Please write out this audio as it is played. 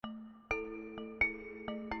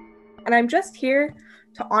and I'm just here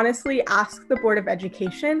to honestly ask the Board of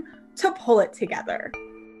Education to pull it together.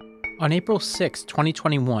 On April 6,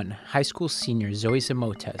 2021, high school senior Zoe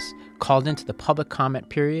Zamotes called into the public comment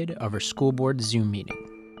period of her school board Zoom meeting.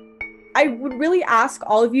 I would really ask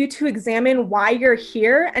all of you to examine why you're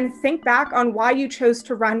here and think back on why you chose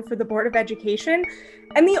to run for the Board of Education.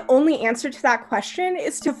 And the only answer to that question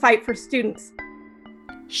is to fight for students.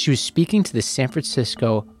 She was speaking to the San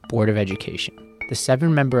Francisco Board of Education, the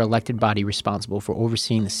 7-member elected body responsible for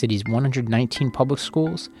overseeing the city's 119 public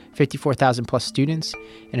schools, 54,000 plus students,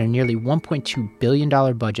 and a nearly $1.2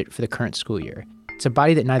 billion budget for the current school year. It's a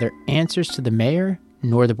body that neither answers to the mayor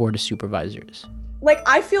nor the Board of Supervisors.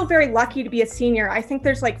 I feel very lucky to be a senior. I think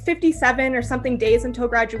there's 57 or something days until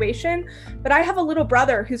graduation, but I have a little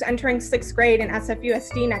brother who's entering 6th grade in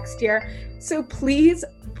SFUSD next year. So please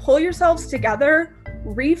pull yourselves together,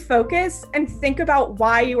 refocus, and think about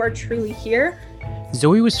why you are truly here.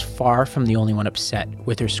 Zoe was far from the only one upset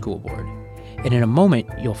with her school board, and in a moment,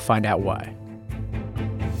 you'll find out why.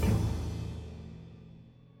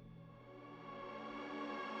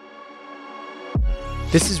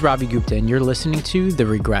 This is Ravi Gupta, and you're listening to The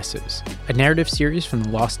Regressives, a narrative series from the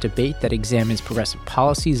Lost Debate that examines progressive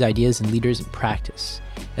policies, ideas, and leaders in practice.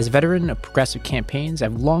 As a veteran of progressive campaigns,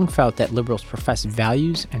 I've long felt that liberals' professed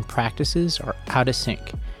values and practices are out of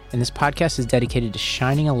sync, and this podcast is dedicated to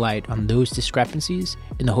shining a light on those discrepancies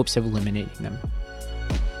in the hopes of eliminating them.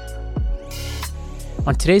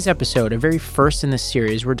 On today's episode, a very first in this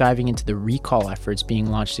series, we're diving into the recall efforts being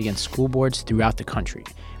launched against school boards throughout the country,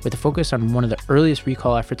 with a focus on one of the earliest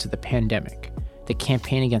recall efforts of the pandemic, the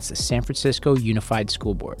campaign against the San Francisco Unified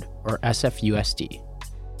School Board, or SFUSD.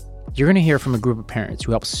 You're going to hear from a group of parents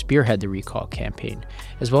who helped spearhead the recall campaign,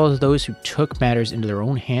 as well as those who took matters into their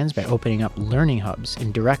own hands by opening up learning hubs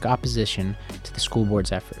in direct opposition to the school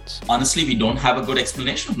board's efforts. Honestly, we don't have a good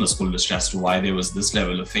explanation from the school district as to why there was this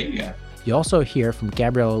level of failure. You also hear from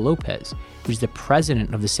Gabriela Lopez, who's the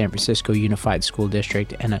president of the San Francisco Unified School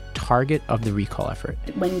District and a target of the recall effort.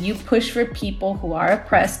 When you push for people who are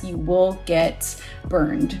oppressed, you will get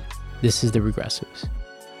burned. This is The Regressives.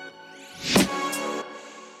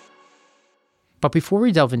 But before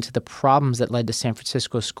we delve into the problems that led to San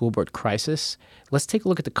Francisco's school board crisis, let's take a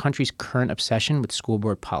look at the country's current obsession with school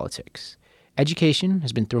board politics. Education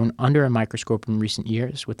has been thrown under a microscope in recent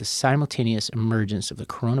years with the simultaneous emergence of the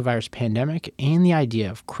coronavirus pandemic and the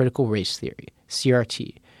idea of critical race theory,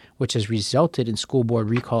 CRT, which has resulted in school board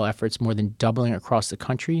recall efforts more than doubling across the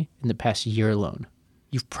country in the past year alone.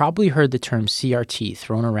 You've probably heard the term CRT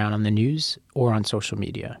thrown around on the news or on social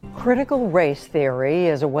media. Critical race theory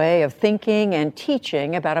is a way of thinking and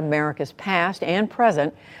teaching about America's past and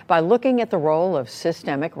present by looking at the role of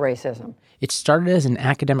systemic racism. It started as an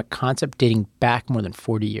academic concept dating back more than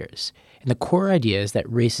 40 years. And the core idea is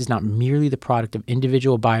that race is not merely the product of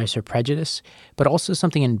individual bias or prejudice, but also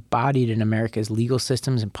something embodied in America's legal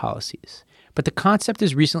systems and policies. But the concept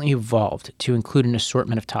has recently evolved to include an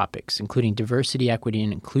assortment of topics, including diversity, equity,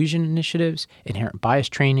 and inclusion initiatives, inherent bias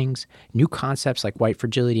trainings, new concepts like white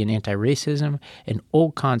fragility and anti-racism, and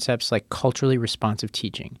old concepts like culturally responsive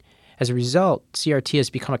teaching. As a result, CRT has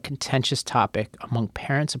become a contentious topic among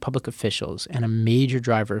parents and public officials and a major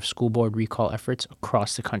driver of school board recall efforts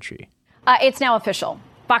across the country. It's now official.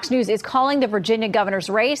 Fox News is calling the Virginia governor's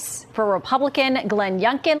race for Republican Glenn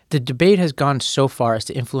Youngkin. The debate has gone so far as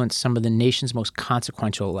to influence some of the nation's most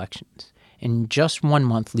consequential elections. In just 1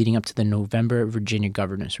 month leading up to the November Virginia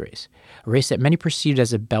governor's race, a race that many perceived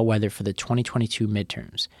as a bellwether for the 2022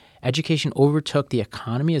 midterms, education overtook the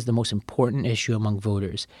economy as the most important issue among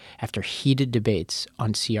voters after heated debates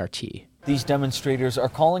on CRT. These demonstrators are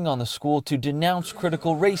calling on the school to denounce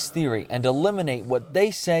critical race theory and eliminate what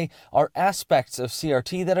they say are aspects of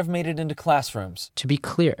CRT that have made it into classrooms. To be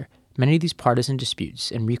clear, many of these partisan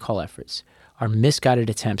disputes and recall efforts are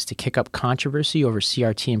misguided attempts to kick up controversy over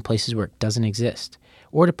CRT in places where it doesn't exist,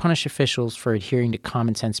 or to punish officials for adhering to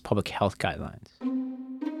common-sense public health guidelines.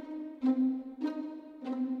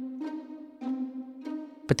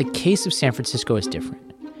 But the case of San Francisco is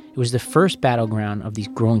different. It was the first battleground of these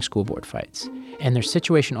growing school board fights, and their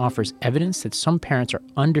situation offers evidence that some parents are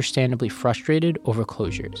understandably frustrated over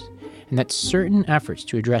closures, and that certain efforts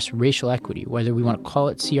to address racial equity, whether we want to call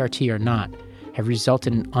it CRT or not, have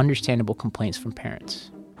resulted in understandable complaints from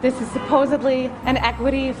parents. This is supposedly an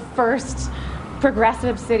equity-first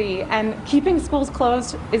progressive city, and keeping schools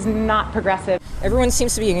closed is not progressive. Everyone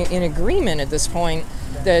seems to be in agreement at this point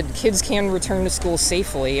that kids can return to school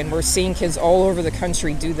safely, and we're seeing kids all over the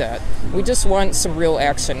country do that. We just want some real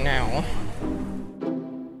action now.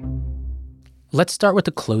 Let's start with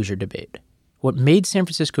the closure debate. What made San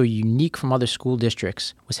Francisco unique from other school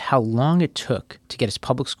districts was how long it took to get its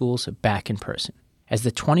public schools back in person. As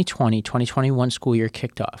the 2020-2021 school year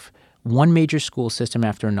kicked off, one major school system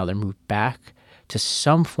after another moved back to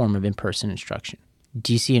some form of in-person instruction.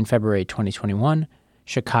 DC in February 2021,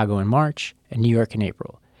 Chicago in March, and New York in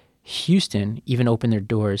April. Houston even opened their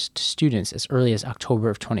doors to students as early as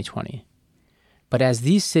October of 2020. But as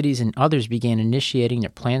these cities and others began initiating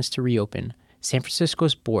their plans to reopen, San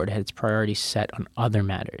Francisco's board had its priorities set on other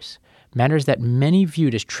matters that many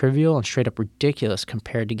viewed as trivial and straight up ridiculous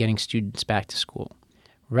compared to getting students back to school.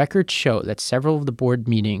 Records show that several of the board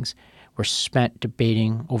meetings were spent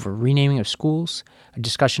debating over renaming of schools, a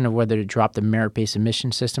discussion of whether to drop the merit-based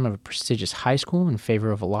admission system of a prestigious high school in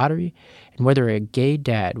favor of a lottery, and whether a gay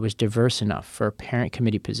dad was diverse enough for a parent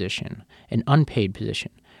committee position, an unpaid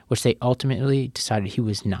position, which they ultimately decided he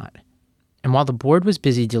was not. And while the board was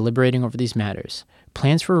busy deliberating over these matters,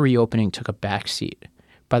 plans for reopening took a back seat.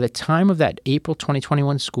 By the time of that April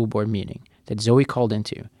 2021 school board meeting that Zoe called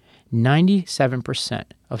into, 97%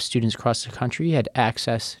 of students across the country had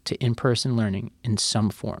access to in-person learning in some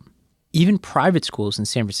form. Even private schools in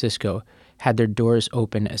San Francisco had their doors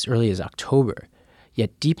open as early as October.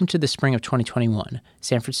 Yet deep into the spring of 2021,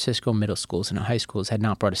 San Francisco middle schools and high schools had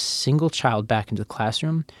not brought a single child back into the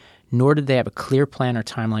classroom, nor did they have a clear plan or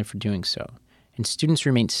timeline for doing so. And students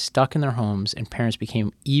remained stuck in their homes, and parents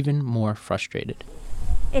became even more frustrated.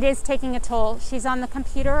 It is taking a toll. She's on the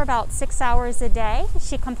computer about 6 hours a day.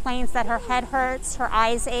 She complains that her head hurts, her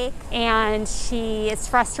eyes ache, and she is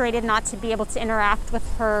frustrated not to be able to interact with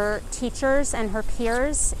her teachers and her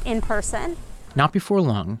peers in person. Not before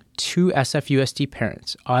long, two SFUSD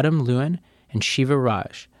parents, Autumn Lewin and Shiva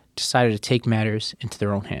Raj, decided to take matters into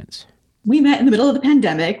their own hands. We met in the middle of the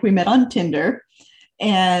pandemic. We met on Tinder,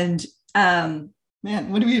 and man,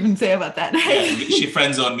 what do we even say about that? Yeah, she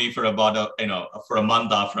friend-zoned me for about a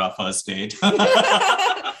month after our first date.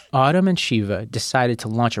 Autumn and Shiva decided to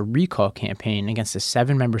launch a recall campaign against the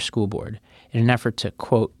 7-member school board in an effort to,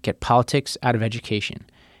 quote, get politics out of education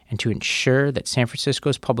and to ensure that San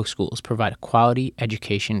Francisco's public schools provide a quality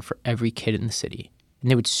education for every kid in the city.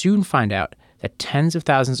 And they would soon find out that tens of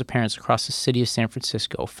thousands of parents across the city of San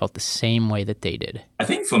Francisco felt the same way that they did. I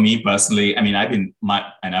think for me personally, I mean,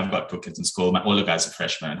 I've got 2 kids in school. My older guy's a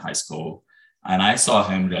freshman in high school, and I saw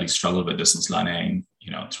him really struggle with distance learning,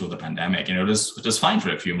 through the pandemic. It was fine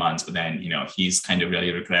for a few months, but then, he's kind of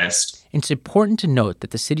really regressed. It's important to note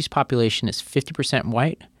that the city's population is 50%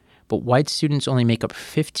 white, but white students only make up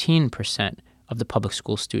 15% of the public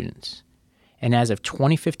school students. And as of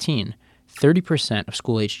 2015, 30% of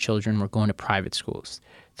school-age children were going to private schools,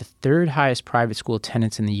 the third highest private school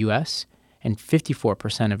attendance in the U.S., and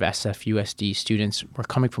 54% of SFUSD students were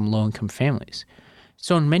coming from low-income families.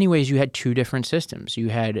 So in many ways, you had 2 different systems. You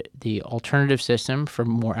had the alternative system for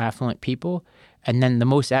more affluent people, and then the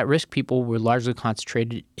most at-risk people were largely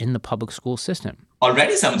concentrated in the public school system.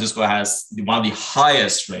 Already, San Francisco has one of the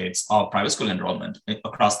highest rates of private school enrollment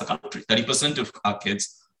across the country. 30% of our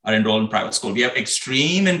kids are enrolled in private school. We have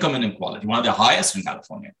extreme income inequality, one of the highest in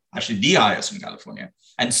California, actually the highest in California.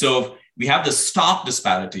 And so we have this stark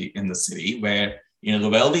disparity in the city where, the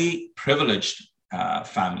wealthy, privileged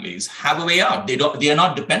families have a way out. They are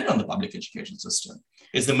not dependent on the public education system.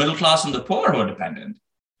 It's the middle class and the poor who are dependent.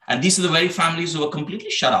 And these are the very families who are completely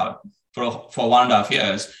shut out for 1.5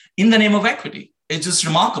 years in the name of equity. It's just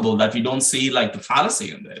remarkable that we don't see the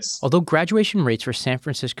fallacy in this. Although graduation rates for San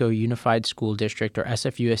Francisco Unified School District, or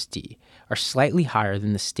SFUSD, are slightly higher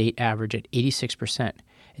than the state average at 86%,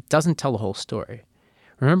 it doesn't tell the whole story.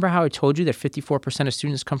 Remember how I told you that 54% of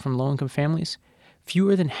students come from low-income families?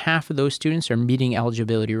 Fewer than half of those students are meeting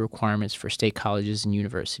eligibility requirements for state colleges and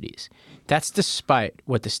universities. That's despite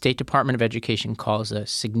what the State Department of Education calls a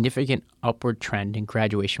significant upward trend in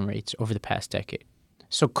graduation rates over the past decade.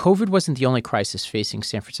 So COVID wasn't the only crisis facing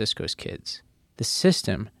San Francisco's kids. The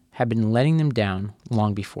system had been letting them down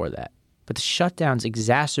long before that. But the shutdowns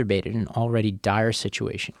exacerbated an already dire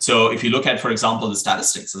situation. So if you look at, for example, the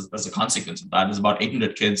statistics as a consequence of that, there's about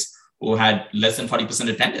 800 kids who had less than 40%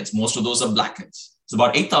 attendance. Most of those are Black kids. It's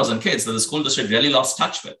about 8,000 kids that the school district really lost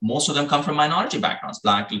touch with. Most of them come from minority backgrounds,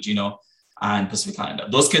 Black, Latino, and Pacific Islander.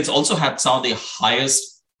 Those kids also had some of the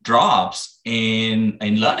highest drops in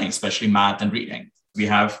learning, especially math and reading. We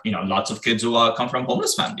have, lots of kids who come from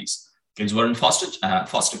homeless families, kids who are in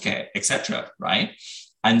foster care, etc. Right?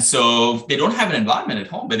 And so they don't have an environment at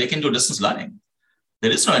home where they can do distance learning. There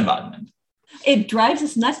is no environment. It drives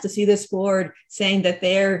us nuts to see this board saying that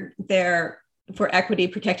they're for equity,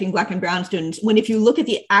 protecting Black and brown students, when if you look at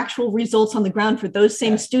the actual results on the ground for those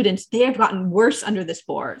same students, they have gotten worse under this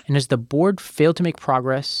board. And as the board failed to make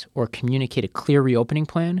progress or communicate a clear reopening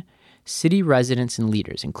plan, city residents and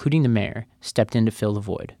leaders, including the mayor, stepped in to fill the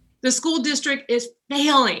void. The school district is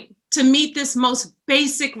failing to meet this most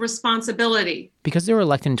basic responsibility. Because they were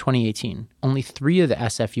elected in 2018, only 3 of the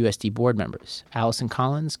SFUSD board members, Allison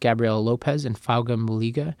Collins, Gabriela Lopez, and Fauga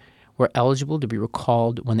Muliga, were eligible to be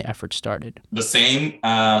recalled when the effort started. The same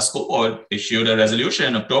school board issued a resolution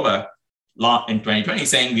in October in 2020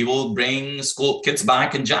 saying we will bring school kids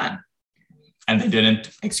back in Jan. And they didn't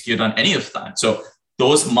execute on any of that. So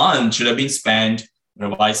those months should have been spent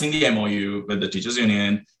revising the MOU with the teachers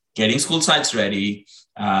union, getting school sites ready,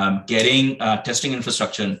 getting testing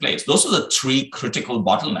infrastructure in place. Those are the 3 critical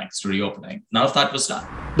bottlenecks to reopening. None of that was done.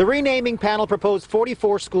 The renaming panel proposed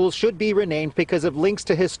 44 schools should be renamed because of links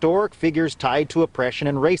to historic figures tied to oppression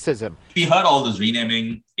and racism. We heard all this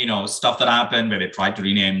renaming, stuff that happened where they tried to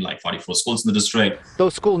rename like 44 schools in the district.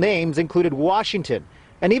 Those school names included Washington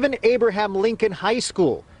and even Abraham Lincoln High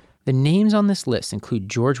School. The names on this list include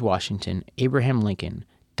George Washington, Abraham Lincoln,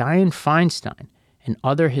 Dianne Feinstein, and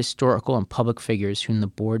other historical and public figures whom the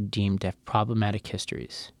board deemed to have problematic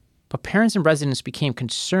histories. But parents and residents became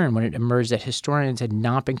concerned when it emerged that historians had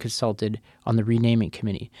not been consulted on the renaming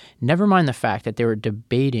committee, never mind the fact that they were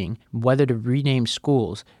debating whether to rename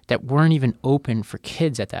schools that weren't even open for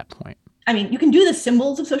kids at that point. I mean, you can do the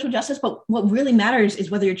symbols of social justice, but what really matters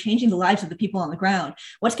is whether you're changing the lives of the people on the ground.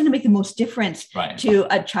 What's going to make the most difference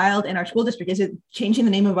to a child in our school district? Is it changing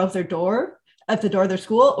the name above their door, at the door of their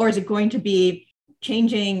school, or is it going to be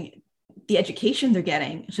changing the education they're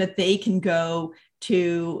getting so that they can go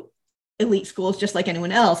to elite schools just like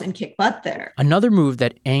anyone else and kick butt there? Another move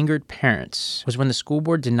that angered parents was when the school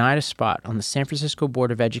board denied a spot on the San Francisco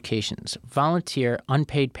Board of Education's volunteer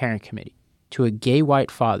unpaid parent committee to a gay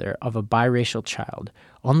white father of a biracial child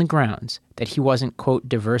on the grounds that he wasn't, quote,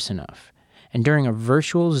 diverse enough. And during a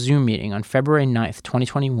virtual Zoom meeting on February 9th,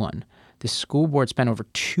 2021, the school board spent over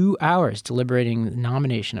 2 hours deliberating the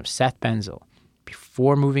nomination of Seth Benzel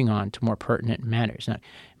before moving on to more pertinent matters. Now,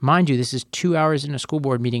 mind you, this is 2 hours in a school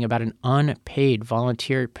board meeting about an unpaid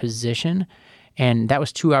volunteer position, and that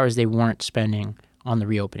was 2 hours they weren't spending on the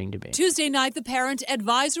reopening debate. Tuesday night, the Parent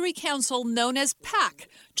Advisory Council, known as PAC,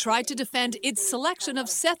 tried to defend its selection of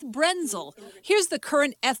Seth Benzel. Here's the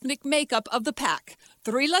current ethnic makeup of the PAC.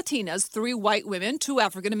 3 Latinas, 3 white women, 2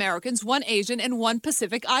 African Americans, 1 Asian, and 1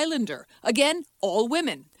 Pacific Islander. Again, all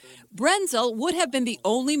women. Benzel would have been the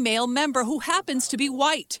only male member who happens to be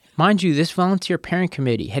white. Mind you, this volunteer parent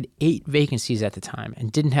committee had 8 vacancies at the time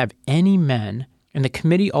and didn't have any men, and the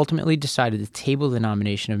committee ultimately decided to table the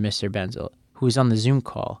nomination of Mr. Benzel, who was on the Zoom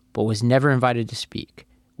call but was never invited to speak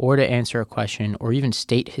or to answer a question or even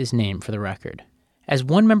state his name for the record. As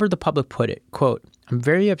one member of the public put it, quote, "I'm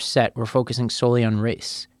very upset we're focusing solely on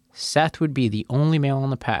race. Seth would be the only male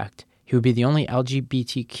on the pact, he would be the only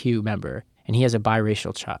LGBTQ member, and he has a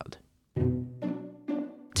biracial child."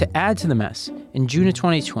 To add to the mess, in June of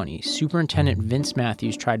 2020, Superintendent Vince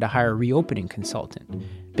Matthews tried to hire a reopening consultant,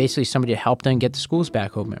 basically somebody to help them get the schools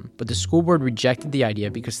back open, but the school board rejected the idea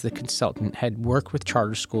because the consultant had worked with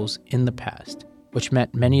charter schools in the past, which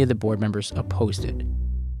meant many of the board members opposed it.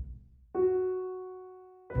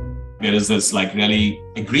 There is this really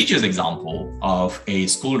egregious example of a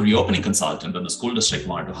school reopening consultant that the school district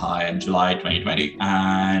wanted to hire in July 2020.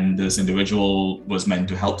 And this individual was meant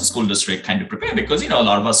to help the school district kind of prepare because, a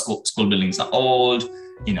lot of our school buildings are old.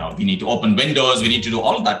 We need to open windows. We need to do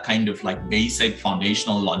all of that kind of basic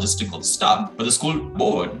foundational logistical stuff. But the school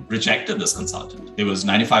board rejected this consultant. There was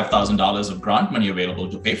 $95,000 of grant money available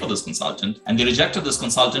to pay for this consultant. And they rejected this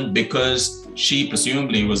consultant because she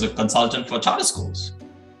presumably was a consultant for charter schools.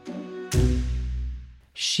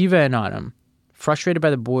 Shiva and Autumn, frustrated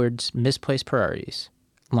by the board's misplaced priorities,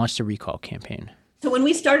 launched a recall campaign. So when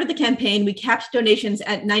we started the campaign, we capped donations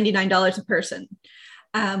at $99 a person.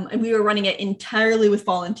 And we were running it entirely with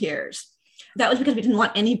volunteers. That was because we didn't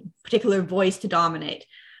want any particular voice to dominate.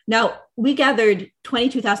 Now, we gathered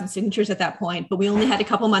 22,000 signatures at that point, but we only had a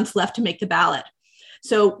couple months left to make the ballot.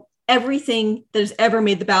 So everything that has ever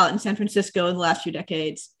made the ballot in San Francisco in the last few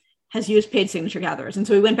decades has used paid signature gatherers. And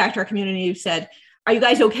so we went back to our community and said, are you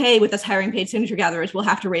guys okay with us hiring paid signature gatherers? We'll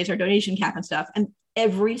have to raise our donation cap and stuff. And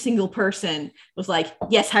every single person was like,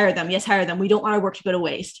 yes, hire them. Yes, hire them. We don't want our work to go to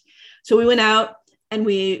waste. So we went out and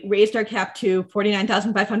we raised our cap to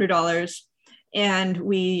 $49,500. And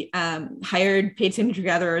we hired paid signature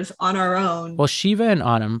gatherers on our own. While Shiva and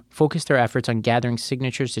Autumn focused their efforts on gathering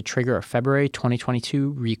signatures to trigger a February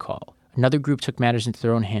 2022 recall, another group took matters into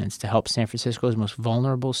their own hands to help San Francisco's most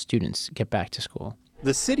vulnerable students get back to school.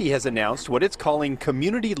 The city has announced what it's calling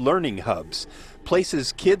community learning hubs,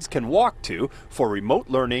 places kids can walk to for remote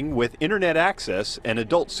learning with internet access and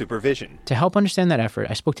adult supervision. To help understand that effort,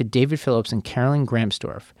 I spoke to David Phillips and Carolyn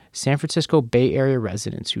Gramsdorf, San Francisco Bay Area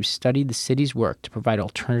residents who studied the city's work to provide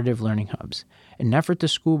alternative learning hubs, an effort the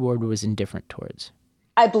school board was indifferent towards.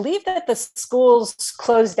 I believe that the schools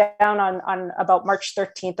closed down on about March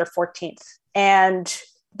 13th or 14th. And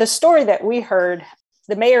the story that we heard,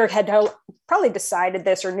 the mayor had probably decided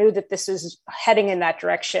this or knew that this is heading in that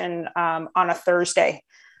direction on a Thursday.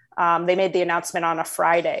 They made the announcement on a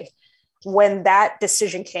Friday. When that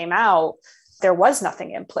decision came out, there was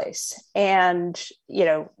nothing in place. And,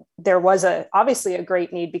 there was obviously a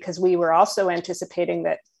great need because we were also anticipating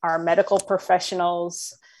that our medical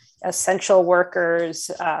professionals, essential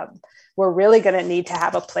workers, were really going to need to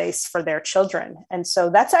have a place for their children. And so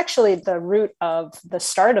that's actually the root of the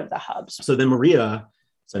start of the hubs. So then Maria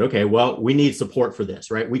said, okay, well, we need support for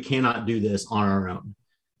this, right? We cannot do this on our own.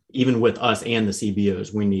 Even with us and the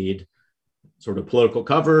CBOs, we need sort of political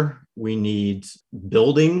cover. We need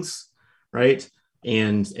buildings, right?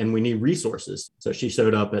 And we need resources. So she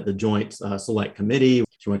showed up at the Joint Select Committee.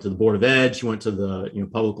 She went to the Board of Ed. She went to the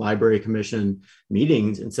Public Library Commission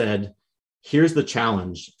meetings and said, here's the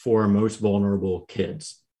challenge for our most vulnerable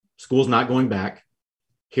kids. School's not going back.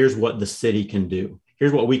 Here's what the city can do.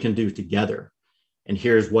 Here's what we can do together. And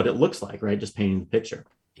here's what it looks like, right? Just painting the picture.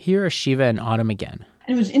 Here are Shiva and Autumn again.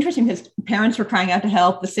 And it was interesting because parents were crying out to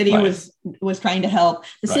help. The city was trying to help.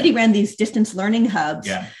 The city ran these distance learning hubs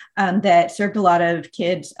that served a lot of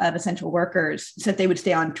kids of essential workers so that they would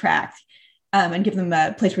stay on track and give them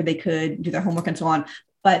a place where they could do their homework and so on.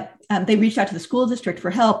 But they reached out to the school district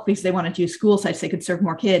for help because they wanted to use school sites so they could serve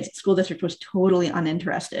more kids. The school district was totally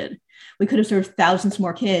uninterested. We could have served thousands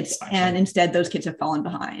more kids, and instead those kids have fallen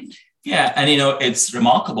behind. Yeah. And, it's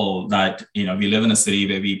remarkable that, we live in a city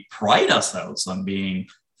where we pride ourselves on being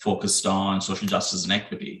focused on social justice and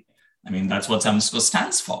equity. I mean, that's what San Francisco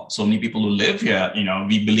stands for. So many people who live here,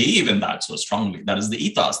 we believe in that so strongly. That is the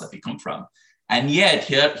ethos that we come from. And yet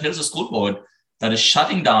here's a school board that is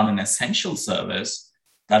shutting down an essential service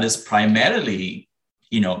that is primarily,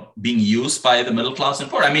 being used by the middle class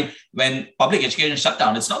and poor. I mean, when public education shut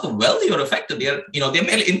down, it's not the wealthy who are affected. They're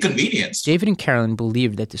merely inconvenienced. David and Carolyn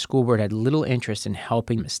believed that the school board had little interest in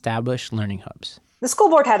helping them establish learning hubs. The school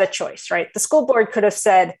board had a choice, right? The school board could have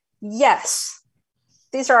said, yes,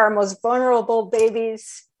 these are our most vulnerable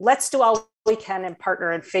babies. Let's do all we can and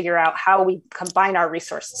partner and figure out how we combine our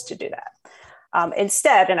resources to do that.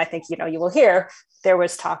 Instead, and I think, you will hear, there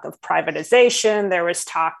was talk of privatization. There was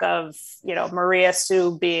talk of, Maria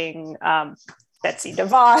Sue being Betsy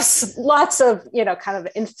DeVos, lots of, kind of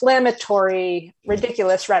inflammatory,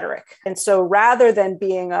 ridiculous rhetoric. And so rather than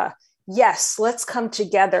being yes, let's come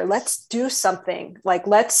together, let's do something, like,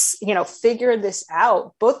 let's, figure this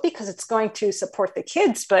out, both because it's going to support the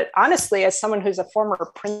kids, but honestly, as someone who's a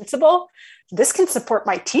former principal, this can support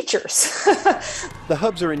my teachers. The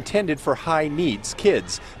hubs are intended for high needs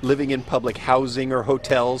kids living in public housing or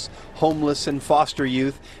hotels, homeless and foster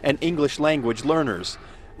youth, and English language learners.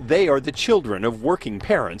 They are the children of working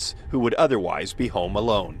parents who would otherwise be home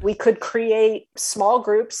alone. We could create small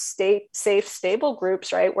groups, safe, stable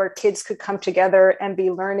groups, right, where kids could come together and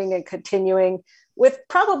be learning and continuing with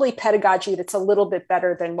probably pedagogy that's a little bit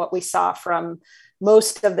better than what we saw from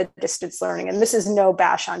most of the distance learning. And this is no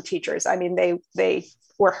bash on teachers. I mean, they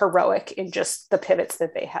were heroic in just the pivots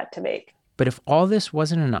that they had to make. But if all this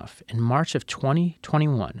wasn't enough, in March of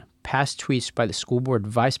 2021, past tweets by the school board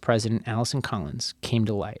vice president Allison Collins came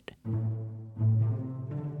to light.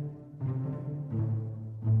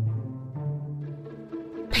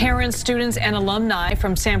 Parents, students, and alumni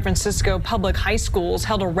from San Francisco public high schools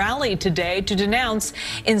held a rally today to denounce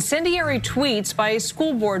incendiary tweets by a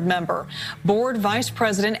school board member. Board Vice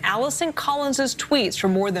President Allison Collins' tweets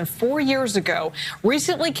from more than 4 years ago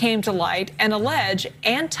recently came to light and allege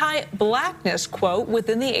anti-blackness quote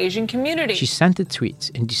within the Asian community. She sent the tweets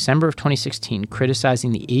in December of 2016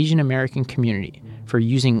 criticizing the Asian American community for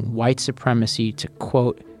using white supremacy to,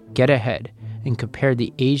 quote, get ahead, and compared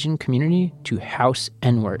the Asian community to house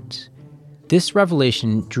N-words. This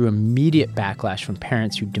revelation drew immediate backlash from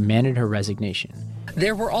parents who demanded her resignation.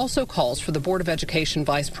 There were also calls for the Board of Education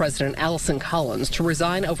Vice President Allison Collins to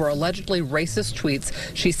resign over allegedly racist tweets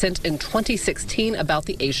she sent in 2016 about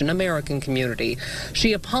the Asian American community.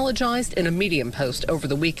 She apologized in a Medium post over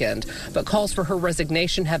the weekend, but calls for her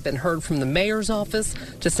resignation have been heard from the mayor's office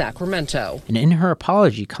to Sacramento. And in her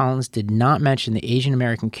apology, Collins did not mention the Asian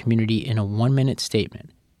American community in a 1-minute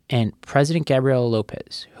statement. And President Gabriela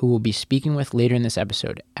Lopez, who we'll be speaking with later in this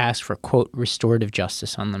episode, asked for, quote, restorative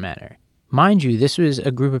justice on the matter. Mind you, this was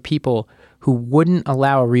a group of people who wouldn't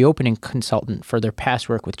allow a reopening consultant for their past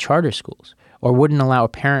work with charter schools, or wouldn't allow a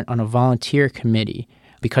parent on a volunteer committee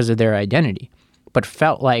because of their identity, but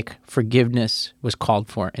felt like forgiveness was called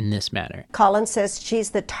for in this matter. Collins says she's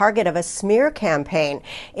the target of a smear campaign.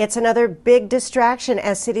 It's another big distraction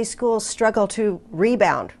as city schools struggle to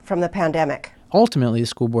rebound from the pandemic. Ultimately, the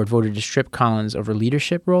school board voted to strip Collins of her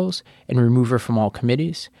leadership roles and remove her from all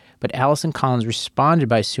committees, but Allison Collins responded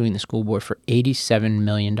by suing the school board for $87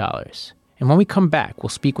 million. And when we come back, we'll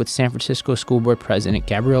speak with San Francisco School Board President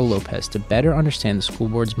Gabriela Lopez to better understand the school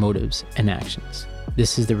board's motives and actions.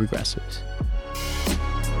 This is The Regressives.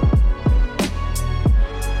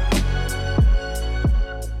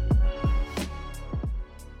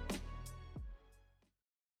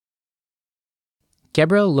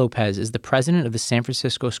 Gabriela Lopez is the president of the San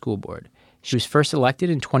Francisco School Board. She was first elected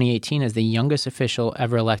in 2018 as the youngest official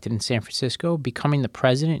ever elected in San Francisco, becoming the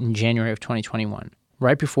president in January of 2021,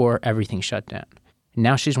 right before everything shut down. And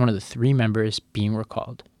now she's one of the 3 members being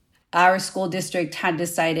recalled. Our school district had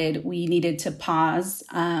decided we needed to pause.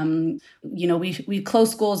 We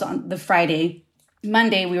closed schools on the Friday.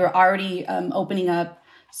 Monday, we were already opening up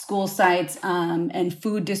school sites and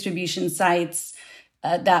food distribution sites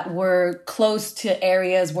that were close to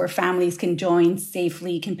areas where families can join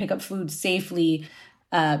safely, can pick up food safely,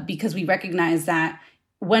 because we recognize that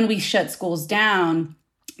when we shut schools down,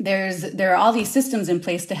 there are all these systems in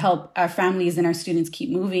place to help our families and our students keep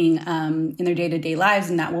moving in their day-to-day lives,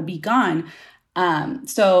 and that will be gone.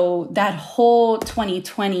 So that whole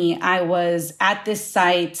 2020, I was at this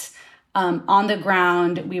site on the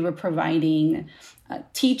ground. We were providing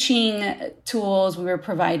teaching tools. We were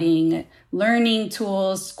providing learning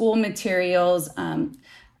tools, school materials.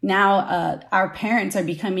 Now our parents are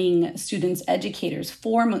becoming students educators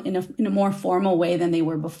in a more formal way than they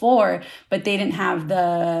were before, but they didn't have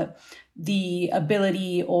the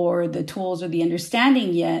ability or the tools or the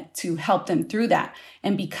understanding yet to help them through that.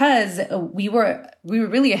 And because we were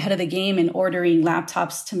really ahead of the game in ordering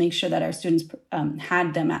laptops to make sure that our students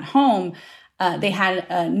had them at home, they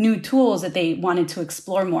had new tools that they wanted to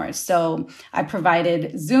explore more. So I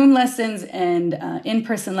provided Zoom lessons and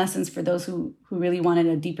in-person lessons for those who really wanted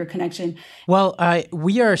a deeper connection. Well,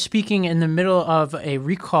 we are speaking in the middle of a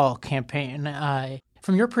recall campaign.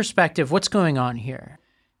 From your perspective, what's going on here?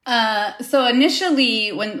 So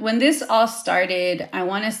initially, when this all started, I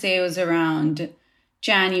want to say it was around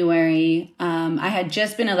January. I had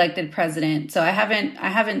just been elected president, so I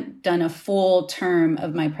haven't done a full term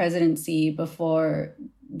of my presidency before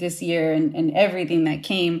this year and everything that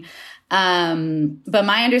came. But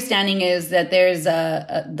my understanding is that there's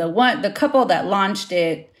the couple that launched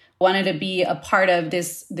it wanted to be a part of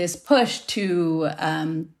this push to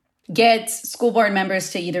get school board members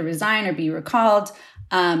to either resign or be recalled.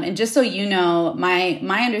 And just so you know, my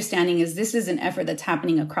understanding is this is an effort that's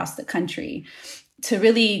happening across the country to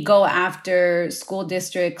really go after school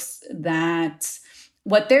districts that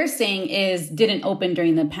what they're saying is didn't open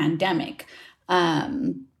during the pandemic.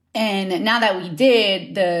 And now that we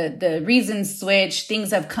did, the reasons switch,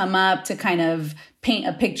 things have come up to kind of paint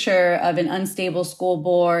a picture of an unstable school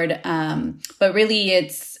board. But really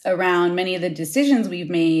it's around many of the decisions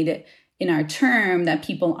we've made in our term that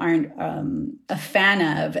people aren't a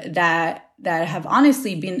fan of, that have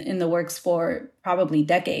honestly been in the works for probably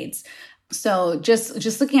decades. So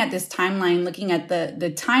just looking at this timeline, looking at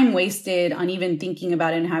the time wasted on even thinking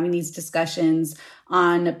about it and having these discussions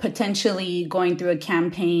on potentially going through a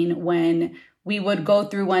campaign when we would go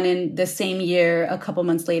through one in the same year, a couple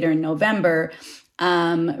months later in November,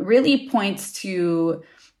 really points to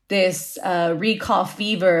this recall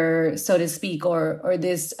fever, so to speak, or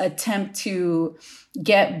this attempt to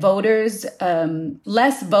get voters,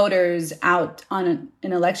 less voters out on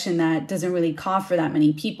an election that doesn't really call for that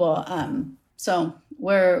many people. So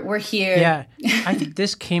we're here. Yeah, I think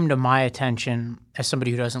this came to my attention as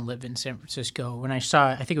somebody who doesn't live in San Francisco when I saw,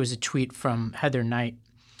 I think it was a tweet from Heather Knight,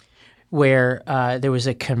 where there was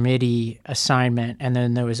a committee assignment and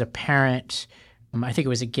then there was a parent, I think it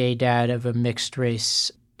was a gay dad of a mixed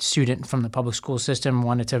race student from the public school system,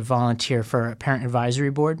 wanted to volunteer for a parent advisory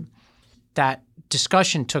board. That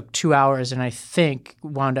discussion took 2 hours and I think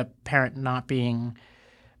wound up parent not being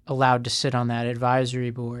allowed to sit on that advisory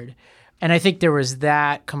board. And I think there was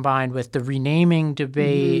that combined with the renaming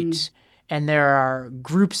debate. And there are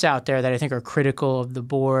groups out there that I think are critical of the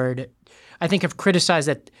board. I think have criticized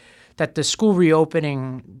that the school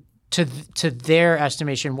reopening to their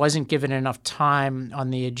estimation, wasn't given enough time on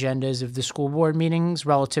the agendas of the school board meetings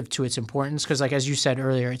relative to its importance? Because, like, as you said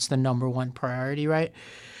earlier, it's the number one priority, right?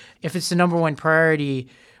 If it's the number one priority,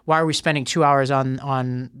 why are we spending 2 hours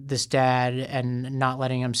on this dad and not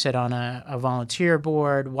letting him sit on a volunteer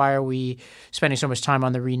board? Why are we spending so much time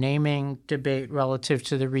on the renaming debate relative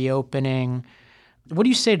to the reopening? What do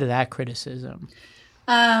you say to that criticism?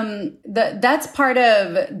 That's part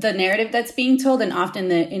of the narrative that's being told, and often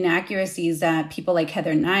the inaccuracies that people like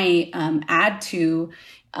Heather Knight add to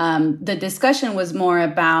the discussion was more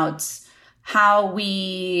about how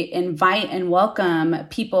we invite and welcome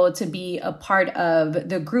people to be a part of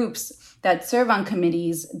the groups that serve on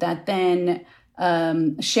committees that then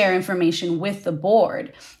share information with the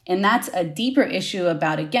board. And that's a deeper issue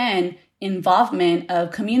about, again, involvement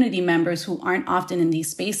of community members who aren't often in these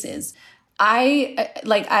spaces. I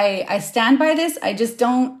stand by this. I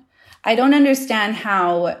don't understand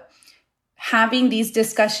how having these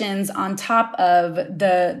discussions on top of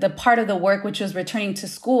the part of the work, which was returning to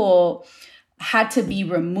school, had to be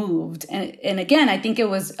removed. And again, I think it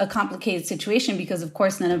was a complicated situation because, of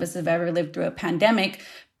course, none of us have ever lived through a pandemic.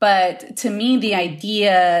 But to me, the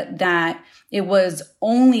idea that it was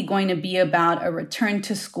only going to be about a return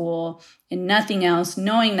to school and nothing else,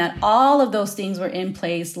 knowing that all of those things were in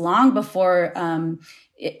place long before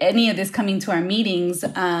any of this coming to our meetings,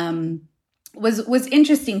 was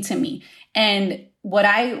interesting to me. And what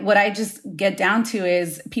I just get down to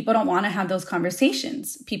is people don't want to have those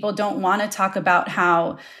conversations. People don't want to talk about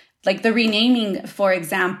how, like, the renaming, for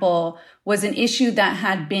example, was an issue that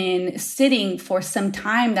had been sitting for some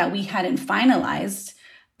time that we hadn't finalized.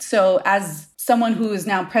 So as someone who is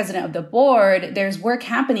now president of the board, there's work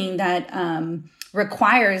happening that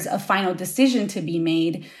requires a final decision to be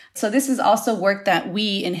made. So this is also work that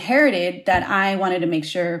we inherited that I wanted to make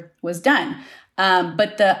sure was done.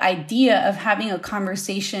 But the idea of having a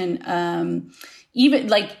conversation, even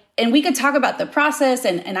like, and we could talk about the process,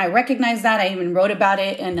 and I recognize that. I even wrote about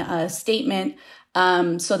it in a statement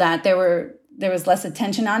so that there was less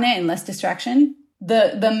attention on it and less distraction.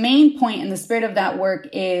 The main point in the spirit of that work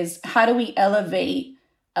is how do we elevate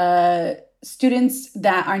students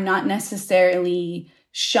that are not necessarily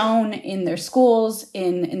shown in their schools,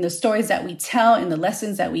 in the stories that we tell, in the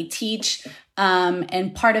lessons that we teach.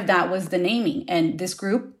 And part of that was the naming. And this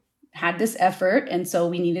group had this effort, and so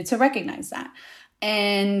we needed to recognize that.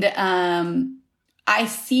 And I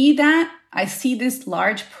see this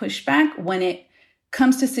large pushback when it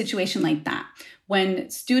comes to a situation like that. When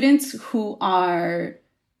students who are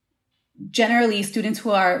generally students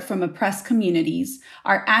who are from oppressed communities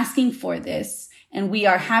are asking for this, and we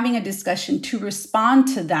are having a discussion to respond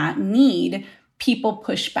to that need, people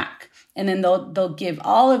push back. And then they'll give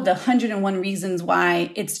all of the 101 reasons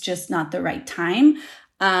why it's just not the right time.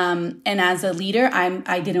 And as a leader,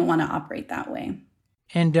 I didn't want to operate that way.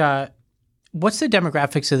 And what's the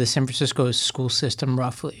demographics of the San Francisco school system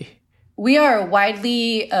roughly? We are a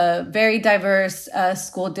widely, very diverse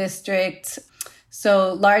school district.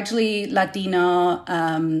 So largely Latino,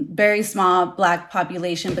 very small Black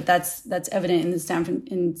population, but that's evident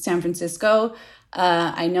in San Francisco.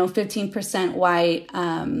 I know 15% white.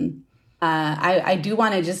 I do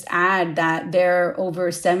want to just add that there are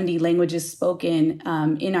over 70 languages spoken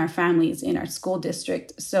in our families, in our school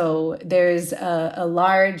district. So there's a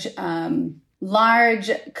large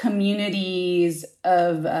communities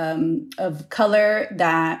of color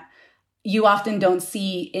that you often don't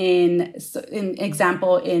see in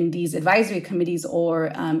example in these advisory committees or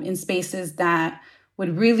in spaces that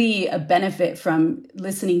would really benefit from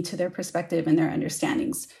listening to their perspective and their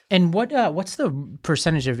understandings. And what's the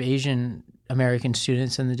percentage of Asian American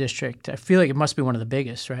students in the district? I feel like it must be one of the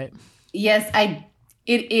biggest, right? Yes,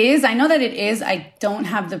 it is. I know that it is. I don't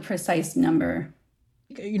have the precise number.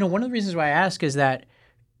 You know, one of the reasons why I ask is that,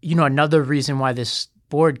 you know, another reason why this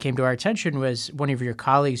board came to our attention was one of your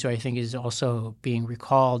colleagues, who I think is also being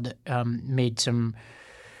recalled, made some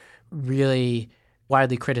really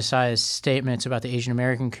widely criticized statements about the Asian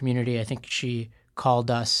American community. I think she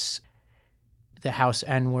called us the House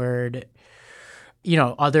N-word, you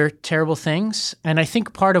know, other terrible things. And I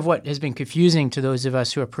think part of what has been confusing to those of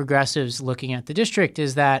us who are progressives looking at the district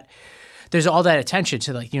is that there's all that attention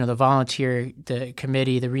to, like, you know, the volunteer, the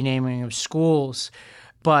committee, the renaming of schools.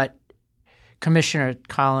 But Commissioner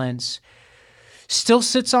Collins still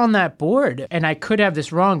sits on that board. And I could have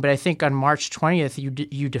this wrong, but I think on March 20th,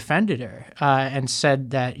 you defended her and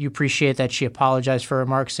said that you appreciate that she apologized for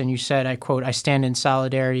remarks. And you said, I quote, "I stand in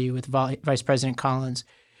solidarity with Vice President Collins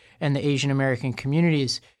and the Asian American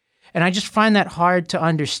communities." And I just find that hard to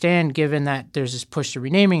understand, given that there's this push to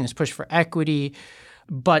renaming, this push for equity.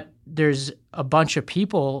 But there's a bunch of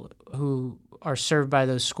people who are served by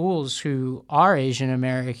those schools who are Asian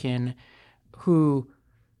American who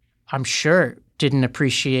I'm sure didn't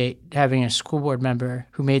appreciate having a school board member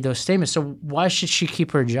who made those statements. So why should she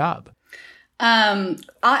keep her job? I'll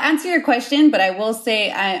answer your question, but I will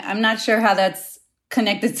say I'm not sure how that's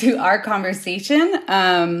connected to our conversation.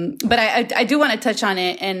 But I do want to touch on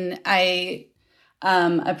it, and I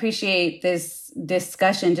appreciate this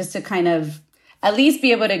discussion just to kind of at least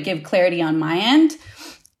be able to give clarity on my end.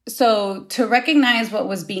 So to recognize what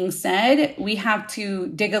was being said, we have to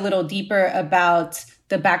dig a little deeper about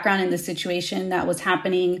the background and the situation that was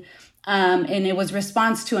happening. And it was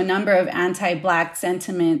response to a number of anti-Black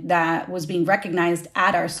sentiment that was being recognized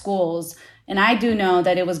at our schools. And I do know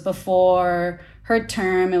that it was before her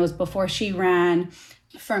term. It was before she ran.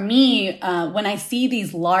 For me, when I see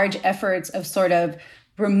these large efforts of sort of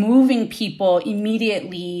removing people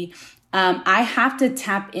immediately, I have to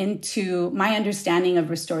tap into my understanding of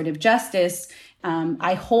restorative justice.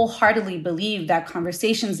 I wholeheartedly believe that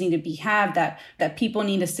conversations need to be had, that people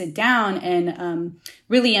need to sit down and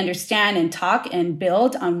really understand and talk and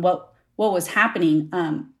build on what was happening.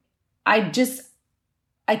 I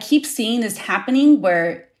keep seeing this happening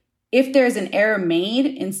where if there's an error made,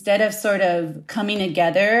 instead of sort of coming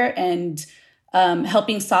together and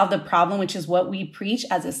helping solve the problem, which is what we preach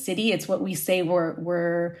as a city, it's what we say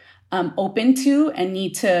we're open to and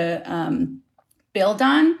need to build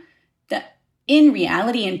on. That in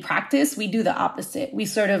reality, in practice, we do the opposite. We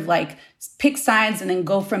sort of like pick sides and then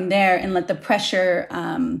go from there and let the pressure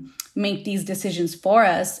make these decisions for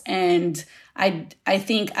us. And I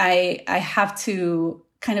think I have to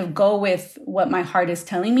kind of go with what my heart is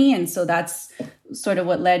telling me. And so that's sort of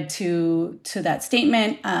what led to that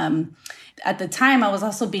statement. At the time, I was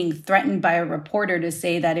also being threatened by a reporter to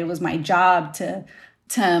say that it was my job to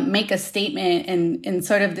make a statement and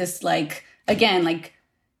sort of this, like, again, like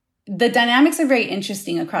the dynamics are very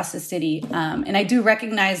interesting across the city. And I do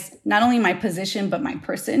recognize not only my position, but my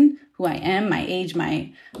person, who I am, my age,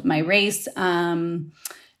 my race.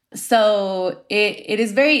 So it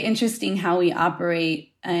is very interesting how we operate.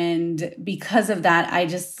 And because of that, I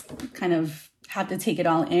just kind of have to take it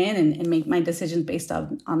all in and make my decisions based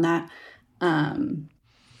on that.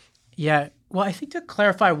 Yeah. Well, I think to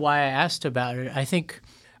clarify why I asked about it, I think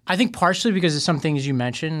partially because of some things you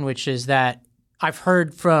mentioned, which is that I've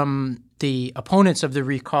heard from the opponents of the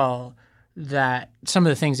recall that some of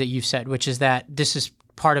the things that you've said, which is that this is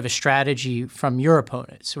part of a strategy from your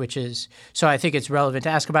opponents, which is, so I think it's relevant to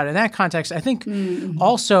ask about it in that context. I think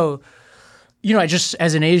also, just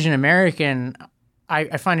as an Asian American,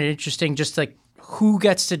 I find it interesting just like who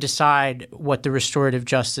gets to decide what the restorative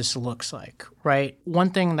justice looks like, right? One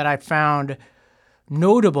thing that I found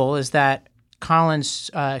notable is that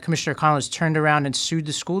Commissioner Collins turned around and sued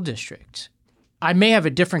the school district. I may have a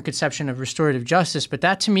different conception of restorative justice, but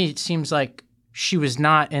that to me it seems like she was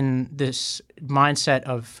not in this mindset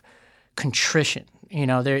of contrition.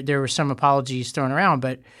 There were some apologies thrown around,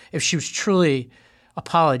 but if she was truly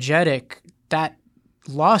apologetic, that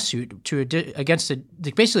lawsuit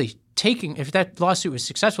basically taking, if that lawsuit was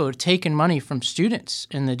successful, it would have taken money from students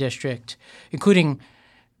in the district, including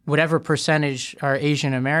whatever percentage are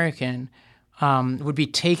Asian American, would be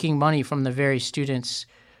taking money from the very students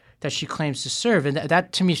that she claims to serve. And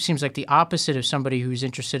that to me seems like the opposite of somebody who's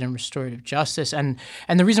interested in restorative justice. And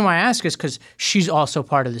the reason why I ask is because she's also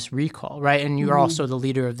part of this recall, right? And you're also the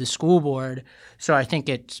leader of the school board. So I think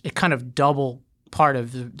it kind of double part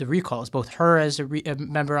of the recall is both her as a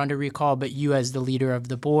member under recall, but you as the leader of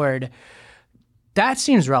the board. That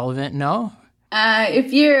seems relevant, no?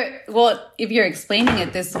 If you're explaining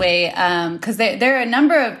it this way, because there are a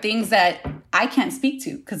number of things that I can't speak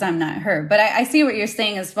to because I'm not her. But I see what you're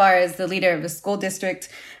saying as far as the leader of a school district.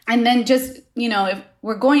 And then just, if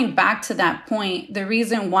we're going back to that point, the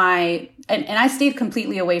reason why, and I stayed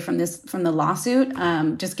completely away from the lawsuit,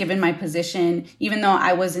 just given my position, even though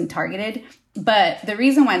I wasn't targeted. But the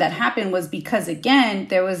reason why that happened was because, again,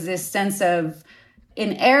 there was this sense of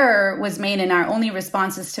an error was made and our only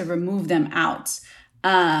response is to remove them out.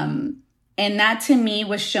 And that to me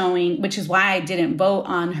was showing, which is why I didn't vote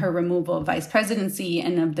on her removal of vice presidency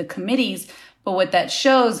and of the committees. But what that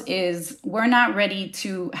shows is we're not ready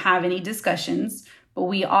to have any discussions, but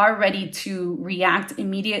we are ready to react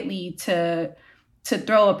immediately to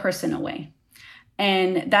throw a person away.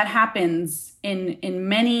 And that happens in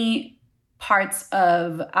many parts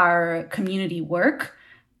of our community work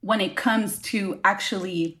when it comes to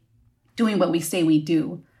actually doing what we say we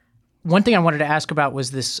do. One thing I wanted to ask about was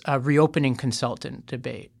this reopening consultant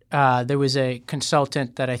debate. There was a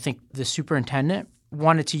consultant that I think the superintendent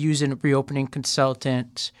wanted to use a reopening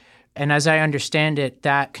consultant. And as I understand it,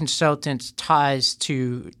 that consultant's ties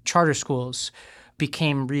to charter schools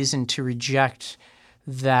became reason to reject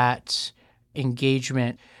that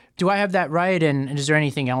engagement. Do I have that right? And is there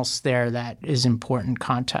anything else there that is important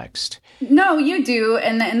context? No, you do.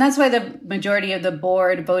 And that's why the majority of the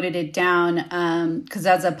board voted it down, because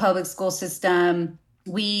as a public school system,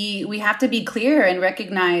 we have to be clear and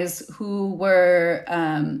recognize who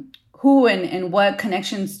and what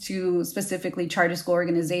connections to specifically charter school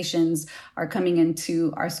organizations are coming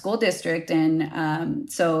into our school district.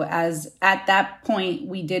 And so as at that point,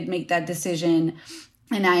 we did make that decision.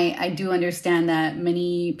 And I do understand that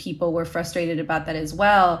many people were frustrated about that as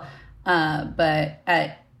well. But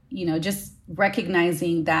just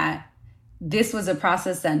recognizing that this was a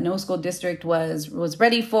process that no school district was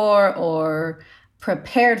ready for or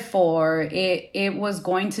prepared for, it was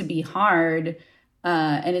going to be hard.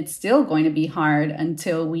 And it's still going to be hard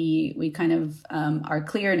until we kind of are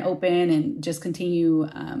clear and open and just continue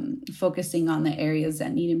focusing on the areas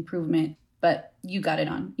that need improvement. But you got it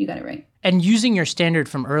right. And using your standard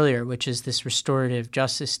from earlier, which is this restorative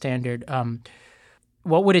justice standard,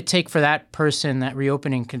 what would it take for that person, that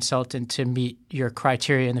reopening consultant, to meet your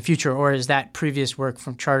criteria in the future? Or is that previous work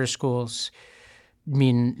from charter schools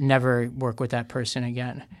mean never work with that person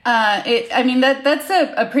again? That's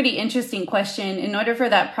a pretty interesting question. In order for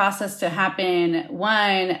that process to happen,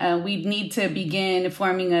 one, we'd need to begin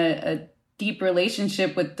forming a deep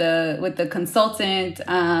relationship with the consultant,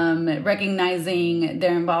 recognizing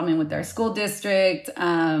their involvement with our school district,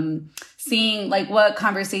 seeing like what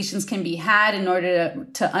conversations can be had in order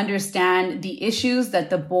to understand the issues that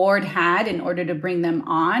the board had in order to bring them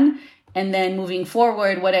on. And then moving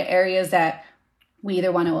forward, what are areas that we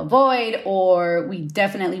either want to avoid or we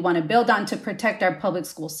definitely want to build on to protect our public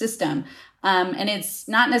school system. And it's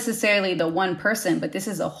not necessarily the one person, but this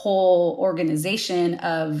is a whole organization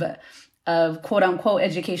of quote unquote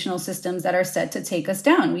educational systems that are set to take us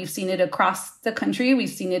down. We've seen it across the country. We've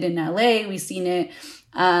seen it in LA. We've seen it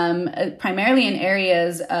primarily in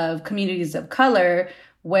areas of communities of color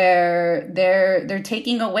where they're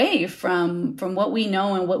taking away from what we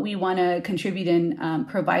know and what we want to contribute and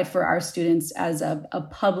provide for our students as a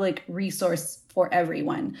public resource for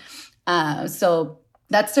everyone. So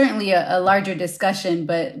that's certainly a larger discussion,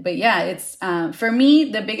 but yeah, it's for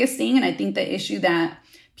me the biggest thing, and I think the issue that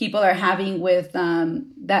people are having with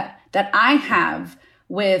that I have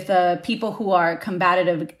with people who are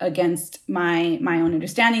combative against my own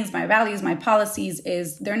understandings, my values, my policies,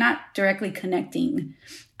 is they're not directly connecting.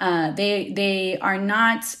 They are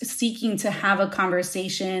not seeking to have a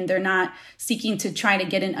conversation. They're not seeking to try to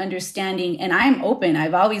get an understanding. And I'm open.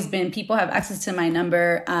 I've always been. People have access to my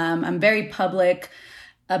number. I'm very public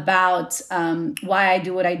about why I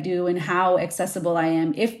do what I do and how accessible I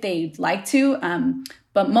am if they'd like to.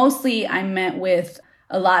 But mostly I'm met with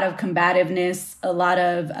a lot of combativeness, a lot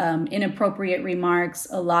of inappropriate remarks,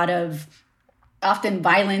 a lot of often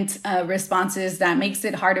violent responses that makes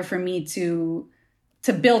it harder for me to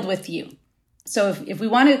build with you. So if we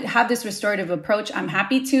want to have this restorative approach, I'm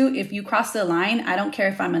happy to. If you cross the line, I don't care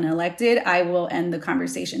if I'm unelected, I will end the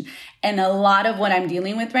conversation. And a lot of what I'm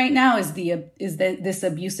dealing with right now is this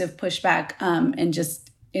abusive pushback and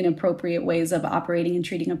just inappropriate ways of operating and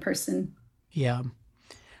treating a person. Yeah.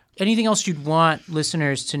 Anything else you'd want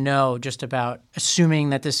listeners to know just about assuming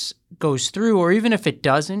that this goes through, or even if it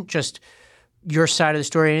doesn't, just your side of the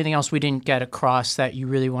story? Anything else we didn't get across that you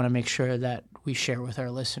really want to make sure that we share with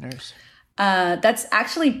our listeners? That's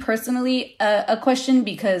actually personally a question,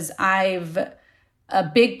 because a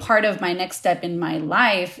big part of my next step in my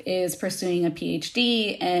life is pursuing a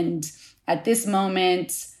PhD. And at this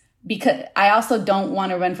moment, because I also don't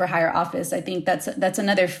want to run for higher office. I think that's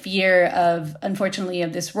another fear of, unfortunately,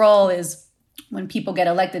 of this role, is when people get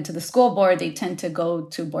elected to the school board, they tend to go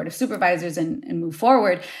to board of supervisors and move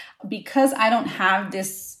forward. Because I don't have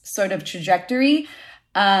this sort of trajectory,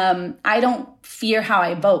 I don't fear how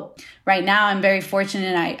I vote. Right now, I'm very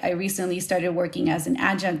fortunate. I recently started working as an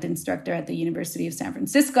adjunct instructor at the University of San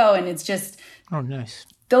Francisco, and it's just... Oh, nice.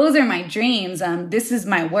 Those are my dreams. This is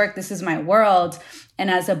my work. This is my world. And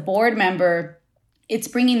as a board member, it's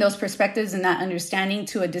bringing those perspectives and that understanding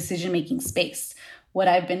to a decision-making space. What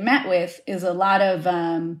I've been met with is a lot of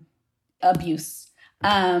abuse.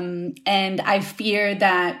 And I fear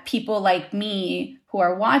that people like me who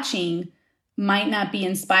are watching might not be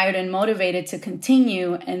inspired and motivated to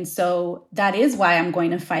continue. And so that is why I'm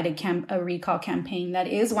going to fight a recall campaign. That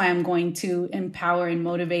is why I'm going to empower and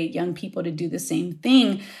motivate young people to do the same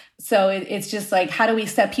thing. So it's just like, how do we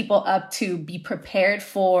set people up to be prepared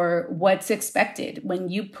for what's expected? When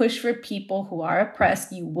you push for people who are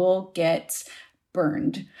oppressed, you will get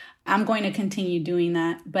burned. I'm going to continue doing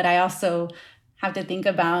that. But I also have to think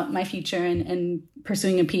about my future, and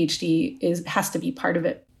pursuing a PhD has to be part of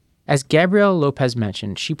it. As Gabriela Lopez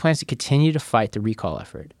mentioned, she plans to continue to fight the recall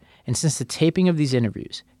effort. And since the taping of these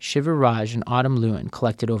interviews, Shiva Raj and Autumn Lewin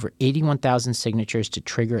collected over 81,000 signatures to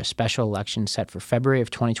trigger a special election set for February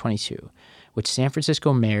of 2022, which San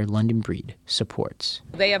Francisco Mayor London Breed supports.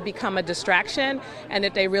 They have become a distraction, and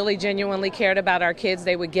if they really genuinely cared about our kids,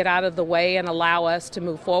 they would get out of the way and allow us to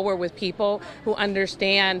move forward with people who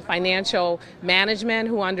understand financial management,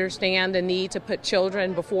 who understand the need to put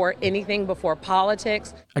children before anything, before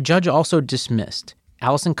politics. A judge also dismissed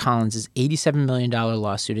Allison Collins' $87 million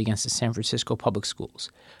lawsuit against the San Francisco public schools,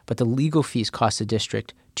 but the legal fees cost the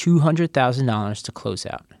district $200,000 to close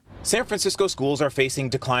out. San Francisco schools are facing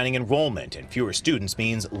declining enrollment, and fewer students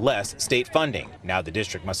means less state funding. Now the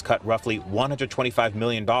district must cut roughly $125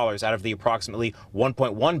 million out of the approximately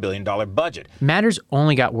 $1.1 billion budget. Matters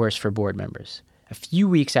only got worse for board members. A few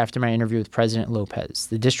weeks after my interview with President Lopez,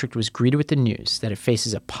 the district was greeted with the news that it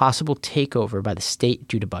faces a possible takeover by the state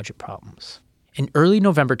due to budget problems. In early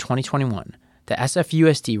November 2021, the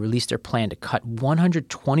SFUSD released their plan to cut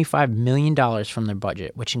 $125 million from their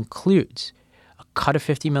budget, which includes a cut of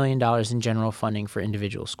 $50 million in general funding for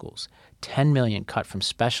individual schools, $10 million cut from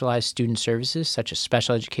specialized student services such as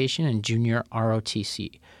special education and junior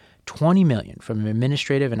ROTC, $20 million from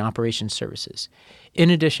administrative and operations services. In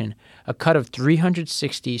addition, a cut of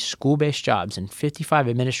 360 school-based jobs and 55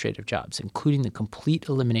 administrative jobs, including the complete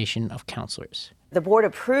elimination of counselors. The board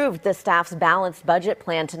approved the staff's balanced budget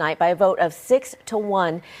plan tonight by a vote of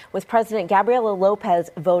 6-1, with President Gabriela Lopez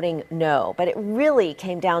voting no. But it really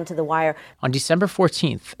came down to the wire. On December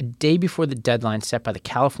 14th, a day before the deadline set by the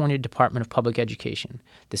California Department of Public Education,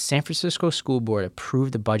 the San Francisco School Board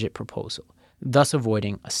approved the budget proposal, thus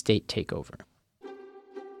avoiding a state takeover.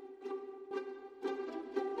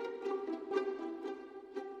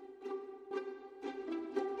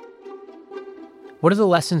 What are the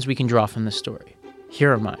lessons we can draw from this story?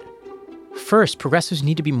 Here are mine. First, progressives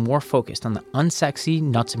need to be more focused on the unsexy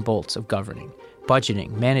nuts and bolts of governing,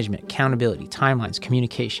 budgeting, management, accountability, timelines,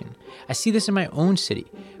 communication. I see this in my own city,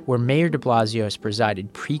 where Mayor de Blasio has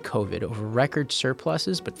presided pre-COVID over record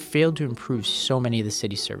surpluses but failed to improve so many of the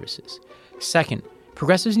city's services. Second,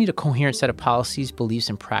 progressives need a coherent set of policies, beliefs,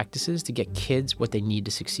 and practices to get kids what they need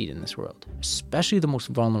to succeed in this world, especially the most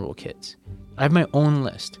vulnerable kids. I have my own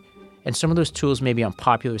list. And some of those tools may be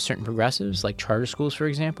unpopular with certain progressives, like charter schools, for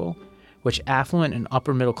example, which affluent and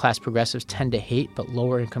upper middle class progressives tend to hate, but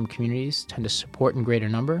lower income communities tend to support in greater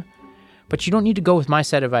number. But you don't need to go with my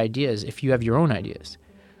set of ideas if you have your own ideas.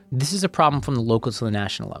 This is a problem from the local to the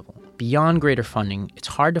national level. Beyond greater funding, it's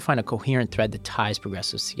hard to find a coherent thread that ties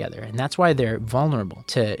progressives together, and that's why they're vulnerable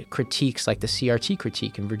to critiques like the CRT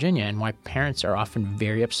critique in Virginia, and why parents are often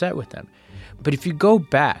very upset with them. But if you go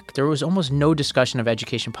back, there was almost no discussion of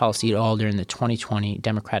education policy at all during the 2020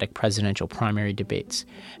 Democratic presidential primary debates.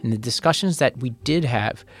 And the discussions that we did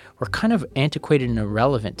have were kind of antiquated and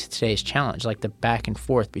irrelevant to today's challenge, like the back and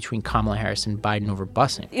forth between Kamala Harris and Biden over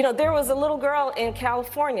busing. You know, there was a little girl in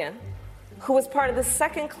California who was part of the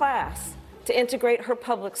second class to integrate her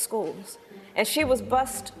public schools. And she was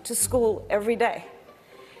bused to school every day.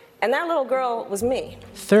 And that little girl was me.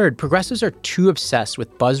 Third, progressives are too obsessed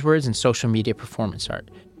with buzzwords and social media performance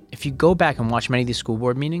art. If you go back and watch many of these school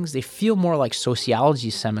board meetings, they feel more like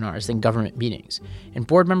sociology seminars than government meetings. And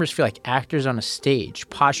board members feel like actors on a stage,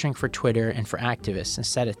 posturing for Twitter and for activists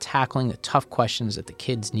instead of tackling the tough questions that the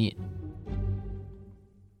kids need.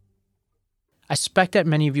 I suspect that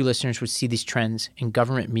many of you listeners would see these trends in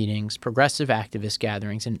government meetings, progressive activist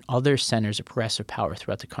gatherings, and other centers of progressive power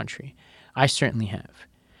throughout the country. I certainly have.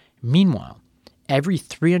 Meanwhile, every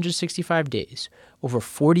 365 days, over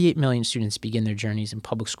 48 million students begin their journeys in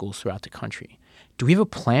public schools throughout the country. Do we have a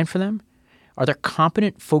plan for them? Are there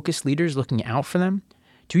competent, focused leaders looking out for them?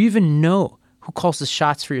 Do you even know who calls the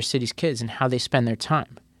shots for your city's kids and how they spend their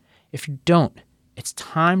time? If you don't, it's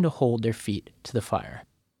time to hold their feet to the fire.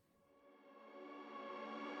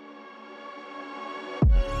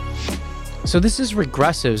 So this is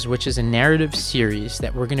Regressives, which is a narrative series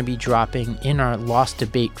that we're going to be dropping in our Lost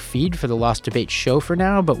Debate feed for the Lost Debate show for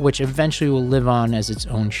now, but which eventually will live on as its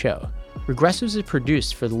own show. Regressives is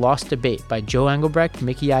produced for the Lost Debate by Joe Engelbrecht,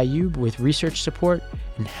 Mickey Ayub, with research support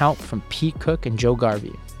and help from Pete Cook and Joe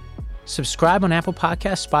Garvey. Subscribe on Apple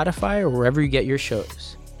Podcasts, Spotify, or wherever you get your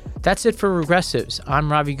shows. That's it for Regressives.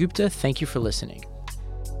 I'm Ravi Gupta. Thank you for listening.